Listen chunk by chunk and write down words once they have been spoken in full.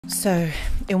So,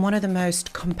 in one of the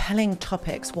most compelling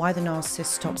topics, why the narcissist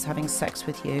stops having sex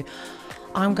with you,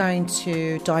 I'm going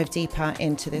to dive deeper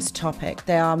into this topic.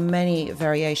 There are many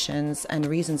variations and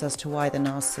reasons as to why the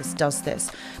narcissist does this,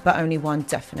 but only one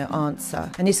definite answer.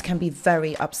 And this can be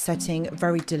very upsetting,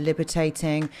 very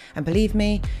debilitating. And believe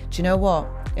me, do you know what?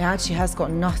 It actually has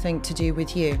got nothing to do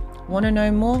with you. Want to know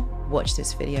more? Watch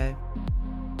this video.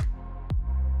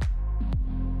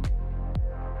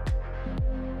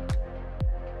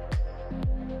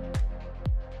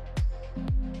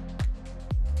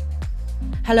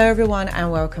 Hello everyone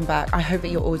and welcome back. I hope that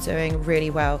you're all doing really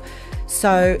well.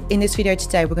 So in this video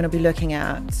today, we're going to be looking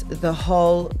at the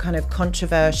whole kind of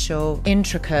controversial,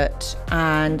 intricate,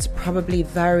 and probably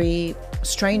very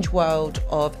strange world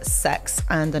of sex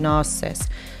and the narcissist.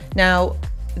 Now,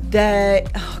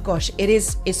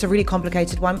 it's a really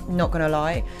complicated one, not gonna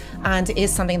lie, and it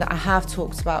is something that I have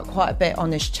talked about quite a bit on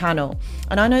this channel,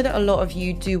 and I know that a lot of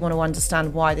you do want to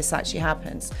understand why this actually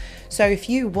happens. So if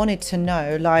you wanted to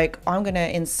know, like, I'm gonna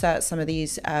insert some of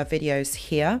these videos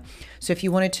here, so if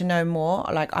you wanted to know more,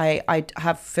 like I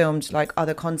have filmed like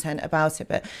other content about it,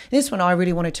 but this one I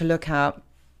really wanted to look at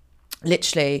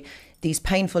literally these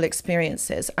painful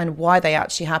experiences and why they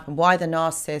actually happen, why the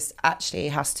narcissist actually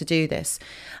has to do this.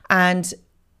 And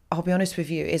I'll be honest with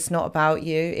you, it's not about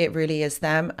you, it really is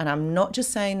them. And I'm not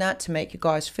just saying that to make you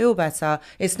guys feel better.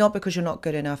 It's not because you're not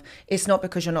good enough. It's not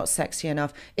because you're not sexy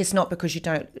enough. It's not because you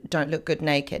don't look good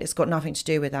naked. It's got nothing to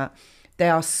do with that.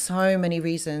 There are so many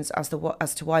reasons as to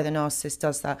why the narcissist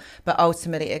does that, but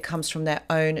ultimately it comes from their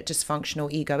own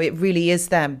dysfunctional ego. It really is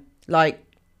them.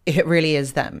 It really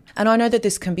is them. And I know that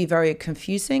this can be very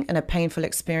confusing and a painful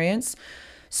experience.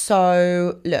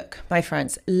 So look, my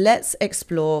friends, let's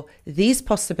explore these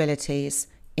possibilities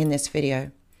in this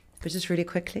video. But just really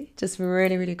quickly,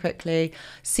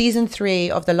 season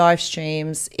 3 of the live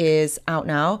streams is out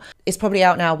now. It's probably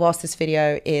out now whilst this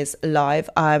video is live.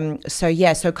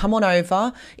 So come on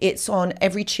over. It's on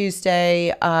every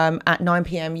Tuesday at 9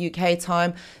 p.m. UK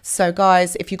time. So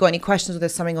guys, if you've got any questions or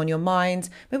there's something on your mind,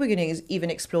 maybe we're going to even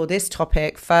explore this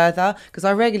topic further, because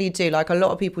I regularly do, like a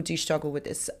lot of people do struggle with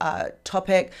this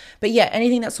topic. But yeah,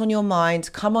 anything that's on your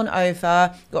mind, come on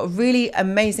over. We've got a really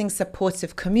amazing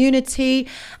supportive community,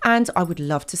 and I would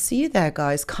love to see you there,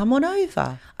 guys. Come on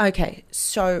over. Okay,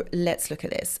 so let's look at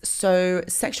this. So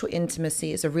sexual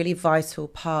intimacy is a really vital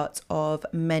part of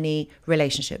many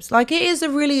relationships. Like, it is a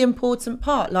really important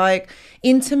part. Like,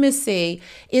 intimacy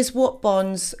is what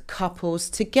bonds couples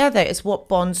together. It's what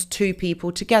bonds two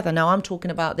people together. Now, I'm talking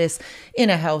about this in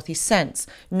a healthy sense,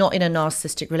 not in a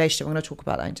narcissistic relationship. I'm going to talk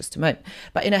about that in just a moment.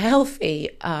 But in a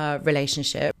healthy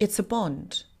relationship, it's a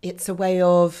bond. It's a way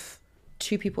of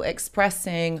two people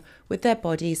expressing with their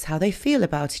bodies how they feel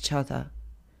about each other.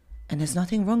 And there's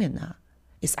nothing wrong in that.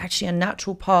 It's actually a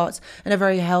natural part and a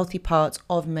very healthy part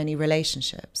of many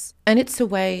relationships. And it's a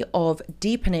way of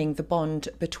deepening the bond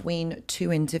between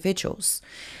two individuals.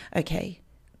 Okay,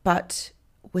 but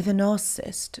with a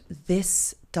narcissist,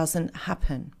 this doesn't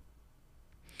happen.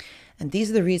 And these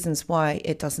are the reasons why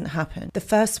it doesn't happen. The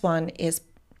first one is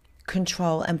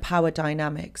control and power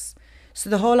dynamics. So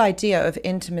the whole idea of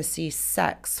intimacy,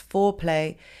 sex,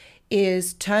 foreplay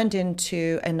is turned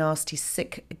into a nasty,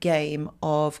 sick game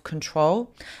of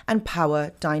control and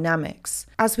power dynamics.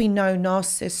 As we know,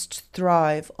 narcissists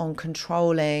thrive on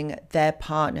controlling their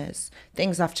partners.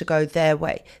 Things have to go their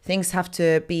way. Things have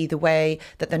to be the way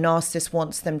that the narcissist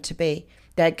wants them to be.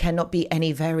 There cannot be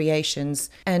any variations.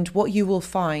 And what you will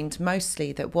find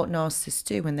mostly that what narcissists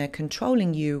do when they're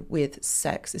controlling you with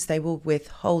sex is they will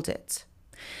withhold it.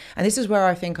 And this is where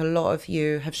I think a lot of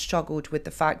you have struggled with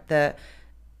the fact that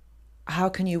how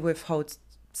can you withhold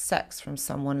sex from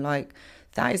someone? Like,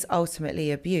 that is ultimately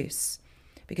abuse,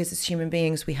 because as human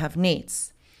beings, we have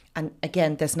needs. And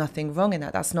again, there's nothing wrong in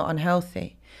that. That's not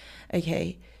unhealthy.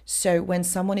 Okay, so when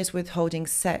someone is withholding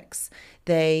sex,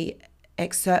 they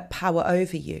exert power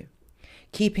over you,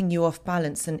 keeping you off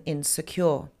balance and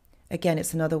insecure. Again,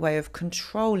 it's another way of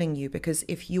controlling you, because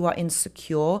if you are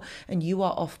insecure and you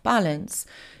are off balance,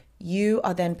 you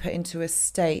are then put into a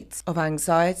state of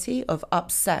anxiety, of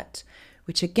upset,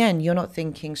 which again, you're not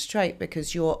thinking straight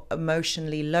because you're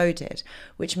emotionally loaded,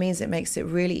 which means it makes it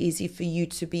really easy for you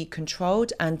to be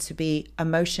controlled and to be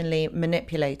emotionally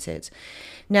manipulated.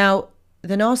 Now,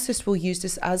 the narcissist will use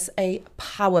this as a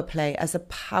power play, as a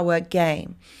power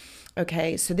game.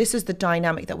 Okay, so this is the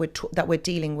dynamic that we're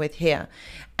dealing with here.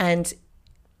 And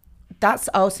that's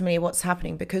ultimately what's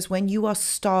happening, because when you are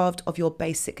starved of your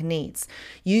basic needs,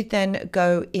 you then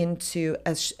go into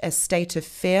a state of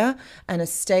fear and a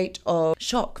state of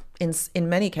shock in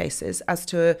many cases as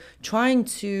to trying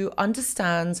to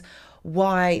understand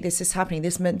why this is happening.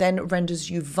 This then renders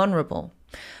you vulnerable.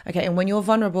 Okay, and when you're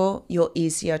vulnerable, you're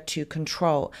easier to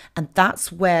control. And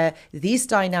that's where these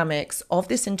dynamics of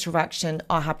this interaction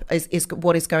is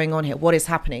what is going on here, what is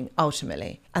happening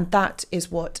ultimately. And that is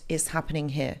what is happening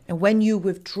here. And when you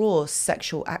withdraw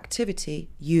sexual activity,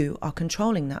 you are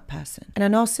controlling that person. And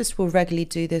a narcissist will regularly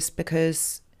do this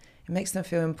because it makes them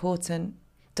feel important,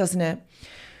 doesn't it?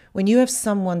 When you have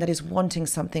someone that is wanting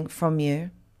something from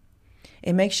you,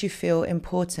 it makes you feel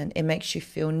important. It makes you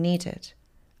feel needed.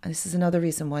 And this is another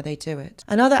reason why they do it.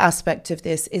 Another aspect of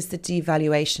this is the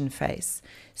devaluation phase.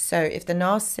 So if the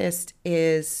narcissist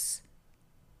is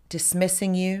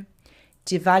dismissing you,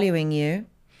 devaluing you,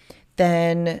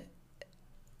 then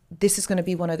this is going to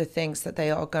be one of the things that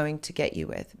they are going to get you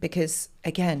with. Because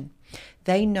again,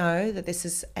 they know that this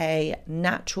is a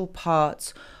natural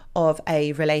part of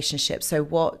a relationship. So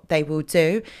what they will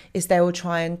do is they will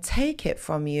try and take it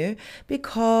from you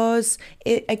because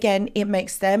it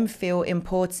makes them feel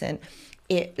important.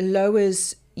 It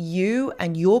lowers you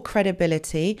and your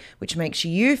credibility, which makes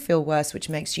you feel worse, which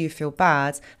makes you feel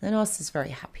bad. And the narcissist is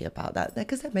very happy about that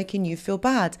because they're making you feel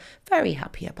bad. Very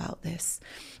happy about this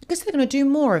because they're going to do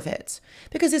more of it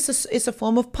because it's a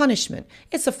form of punishment.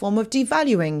 It's a form of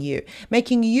devaluing you,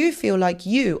 making you feel like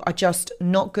you are just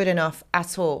not good enough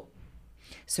at all.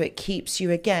 So it keeps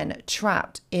you again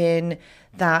trapped in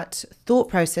that thought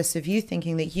process of you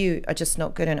thinking that you are just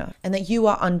not good enough and that you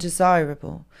are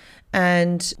undesirable.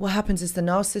 And what happens is the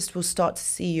narcissist will start to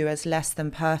see you as less than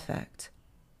perfect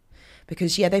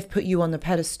because, they've put you on the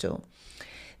pedestal.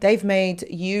 They've made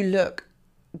you look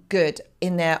good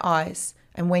in their eyes.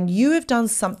 And when you have done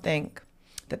something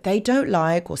that they don't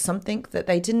like or something that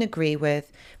they didn't agree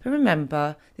with, but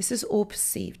remember, this is all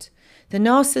perceived. The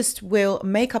narcissist will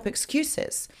make up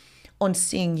excuses on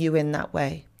seeing you in that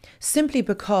way, simply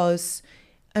because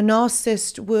a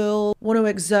narcissist will want to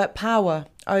exert power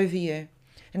over you.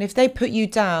 And if they put you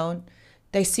down,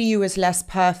 they see you as less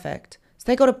perfect. So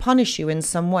they got to punish you in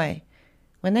some way.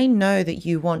 When they know that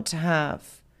you want to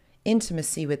have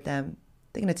intimacy with them,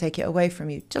 they're going to take it away from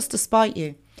you just to spite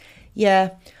you.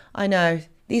 Yeah, I know.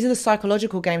 These are the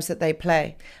psychological games that they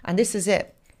play. And this is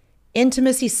it.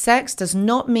 Intimacy, sex does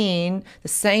not mean the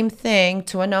same thing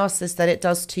to a narcissist that it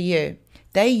does to you.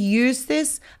 They use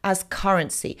this as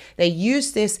currency. They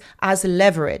use this as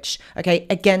leverage,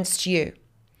 against you.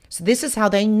 So this is how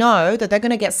they know that they're going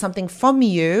to get something from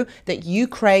you that you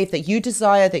crave, that you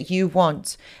desire, that you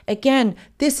want. Again,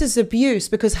 this is abuse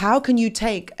because how can you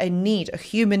take a need, a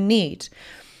human need,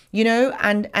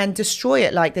 and destroy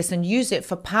it like this and use it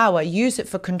for power, use it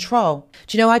for control?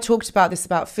 Do you know, I talked about this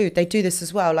about food. They do this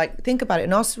as well. Like, think about it.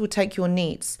 An narcissist will take your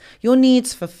needs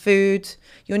for food,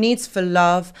 your needs for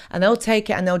love, and they'll take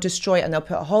it and they'll destroy it and they'll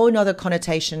put a whole nother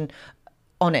connotation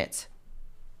on it.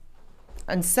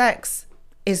 And sex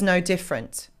is no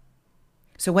different.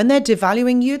 So when they're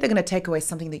devaluing you, they're going to take away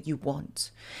something that you want,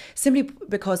 simply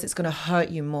because it's going to hurt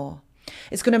you more.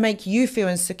 It's going to make you feel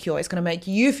insecure. It's going to make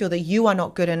you feel that you are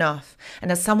not good enough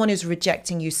and that someone is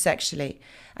rejecting you sexually.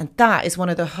 And that is one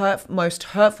of the most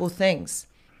hurtful things.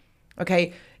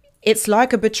 Okay, it's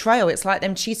like a betrayal. It's like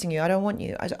them cheating you. I don't want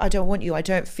you. I don't want you. I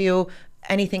don't feel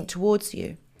anything towards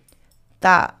you.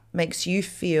 That makes you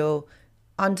feel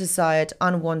undesired,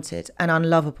 unwanted, and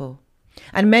unlovable.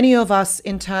 And many of us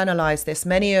internalize this.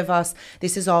 Many of us,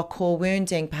 this is our core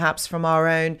wounding, perhaps from our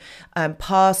own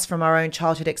past, from our own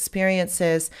childhood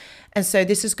experiences. And so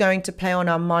this is going to play on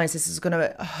our minds. This is going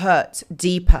to hurt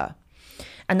deeper.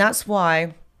 And that's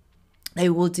why they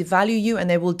will devalue you and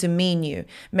they will demean you,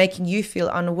 making you feel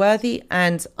unworthy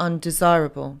and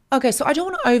undesirable. Okay, so I don't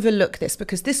want to overlook this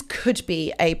because this could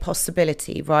be a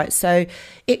possibility, right? So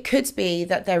it could be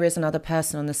that there is another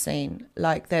person on the scene,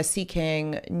 like they're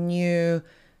seeking new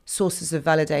sources of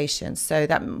validation. So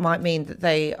that might mean that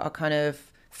they are kind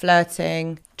of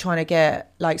flirting, trying to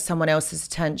get like someone else's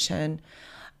attention.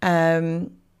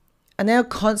 And they're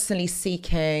constantly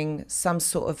seeking some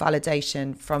sort of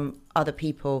validation from other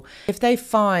people. If they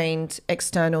find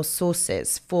external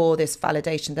sources for this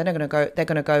validation, they're going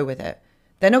to go with it.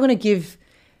 They're not going to give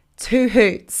two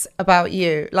hoots about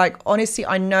you. Like, honestly,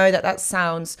 I know that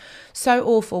sounds so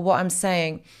awful what I'm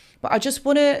saying, but I just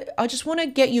want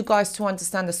to get you guys to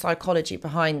understand the psychology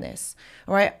behind this.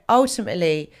 All right.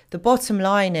 Ultimately, the bottom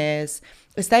line is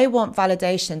they want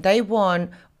validation. They want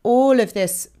all of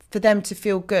this for them to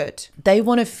feel good. They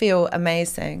want to feel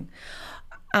amazing.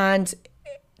 And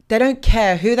they don't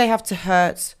care who they have to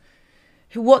hurt,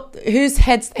 whose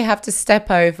heads they have to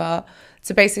step over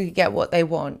to basically get what they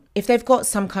want. If they've got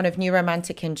some kind of new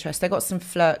romantic interest, they've got some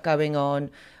flirt going on,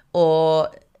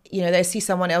 or you know, they see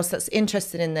someone else that's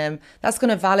interested in them, that's going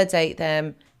to validate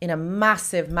them in a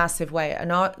massive, massive way.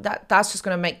 And that's just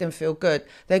going to make them feel good.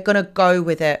 They're going to go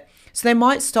with it. So they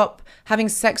might stop having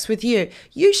sex with you.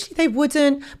 Usually they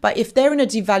wouldn't, but if they're in a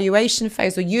devaluation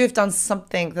phase, or you have done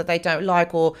something that they don't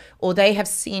like, or they have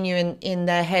seen you in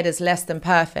their head as less than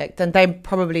perfect, then they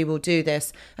probably will do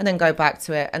this and then go back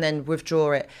to it and then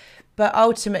withdraw it. But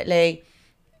ultimately,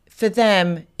 for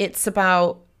them, it's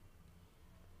about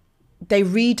they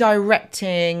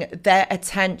redirecting their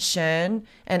attention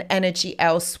and energy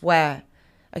elsewhere.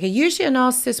 Okay, usually a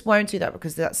narcissist won't do that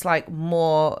because that's like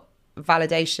more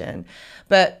validation,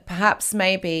 but perhaps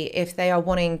maybe if they are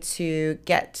wanting to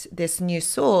get this new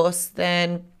source,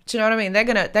 then do you know what I mean,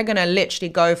 they're gonna literally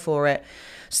go for it.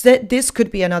 So this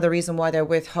could be another reason why they're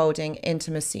withholding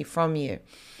intimacy from you.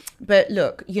 But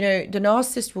look, you know, the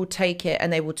narcissist will take it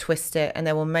and they will twist it and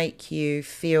they will make you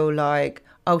feel like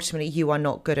ultimately you are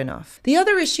not good enough. The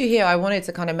other issue here I wanted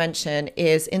to kind of mention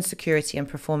is insecurity and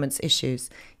performance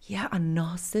issues. Yeah, a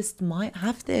narcissist might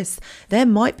have this. There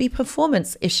might be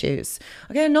performance issues.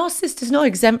 Okay, a narcissist is not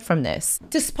exempt from this.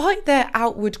 Despite their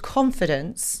outward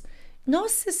confidence,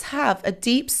 narcissists have a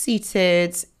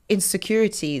deep-seated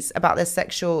insecurities about their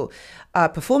sexual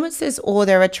performances or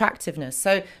their attractiveness.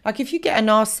 So like if you get a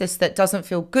narcissist that doesn't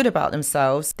feel good about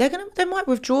themselves, they might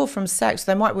withdraw from sex.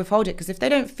 They might withhold it because if they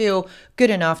don't feel good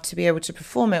enough to be able to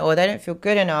perform it, or they don't feel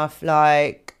good enough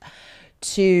like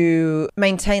to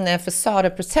maintain their facade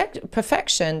of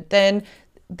perfection, then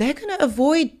they're going to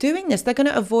avoid doing this. They're going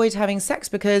to avoid having sex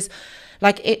because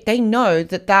they know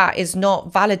that is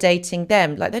not validating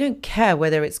them. Like they don't care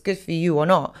whether it's good for you or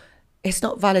not. It's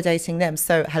not validating them.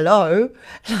 So hello,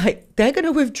 like they're going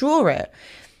to withdraw it.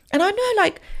 And I know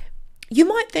like you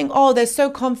might think, oh, they're so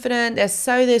confident, they're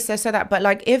so this, they're so that. But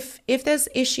like if there's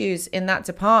issues in that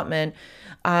department,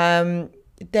 then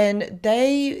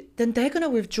they're going to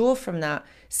withdraw from that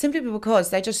simply because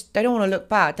they don't want to look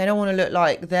bad. They don't want to look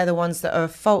like they're the ones that are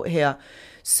at fault here.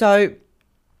 So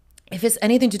if it's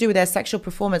anything to do with their sexual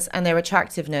performance and their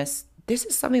attractiveness, this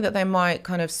is something that they might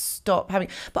kind of stop having.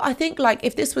 But I think like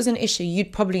if this was an issue,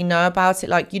 you'd probably know about it.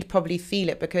 Like you'd probably feel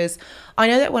it, because I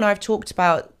know that when I've talked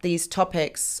about these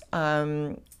topics,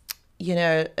 you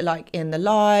know, like in the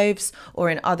lives or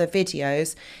in other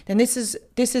videos, then this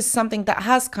is something that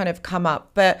has kind of come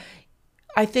up. But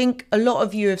I think a lot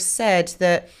of you have said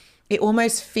that it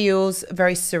almost feels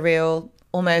very surreal,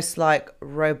 almost like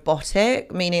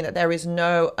robotic, meaning that there is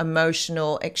no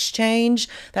emotional exchange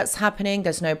that's happening.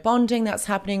 There's no bonding that's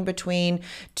happening between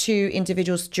two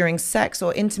individuals during sex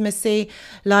or intimacy.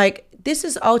 Like this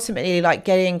is ultimately like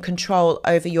getting control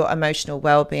over your emotional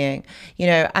well-being, you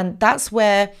know, and that's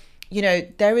where, you know,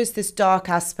 there is this dark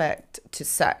aspect to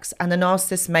sex, and the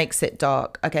narcissist makes it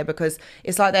dark, okay, because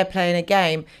it's like they're playing a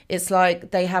game. It's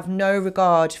like they have no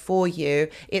regard for you.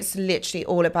 It's literally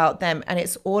all about them, and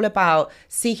it's all about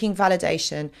seeking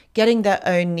validation, getting their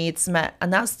own needs met.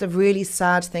 And that's the really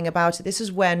sad thing about it. This is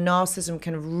where narcissism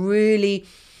can really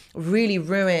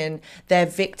ruin their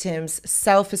victims'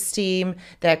 self-esteem,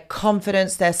 their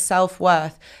confidence, their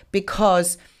self-worth,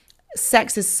 because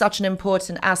sex is such an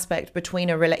important aspect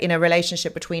in a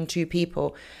relationship between two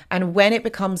people. And when it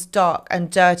becomes dark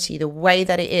and dirty, the way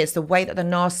that it is, the way that the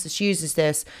narcissist uses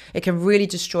this, it can really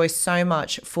destroy so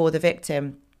much for the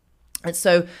victim. And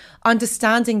so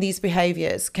understanding these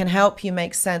behaviors can help you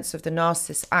make sense of the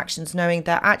narcissist's actions, knowing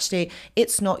that actually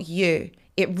it's not you.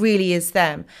 It really is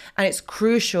them. And it's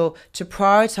crucial to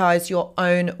prioritize your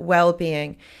own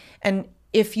well-being. And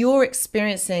if you're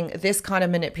experiencing this kind of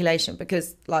manipulation,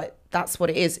 because like that's what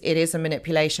it is a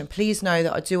manipulation, please know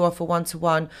that I do offer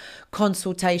one-to-one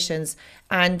consultations.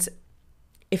 And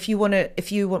if you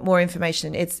want more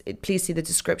information, please see the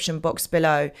description box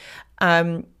below.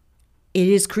 It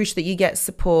is crucial that you get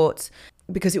support,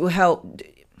 because it will help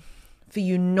for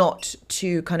you not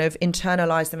to kind of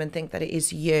internalize them and think that it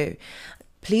is you.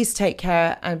 Please take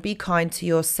care and be kind to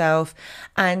yourself.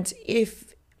 And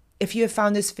if you have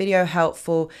found this video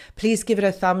helpful, please give it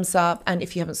a thumbs up. And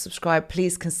if you haven't subscribed,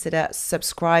 please consider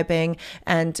subscribing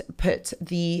and put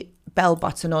the bell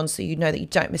button on so you know that you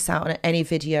don't miss out on any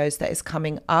videos that is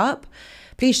coming up.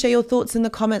 Please share your thoughts in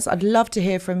the comments. I'd love to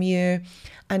hear from you.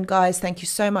 And guys, thank you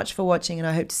so much for watching, and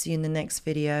I hope to see you in the next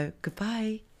video.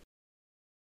 Goodbye.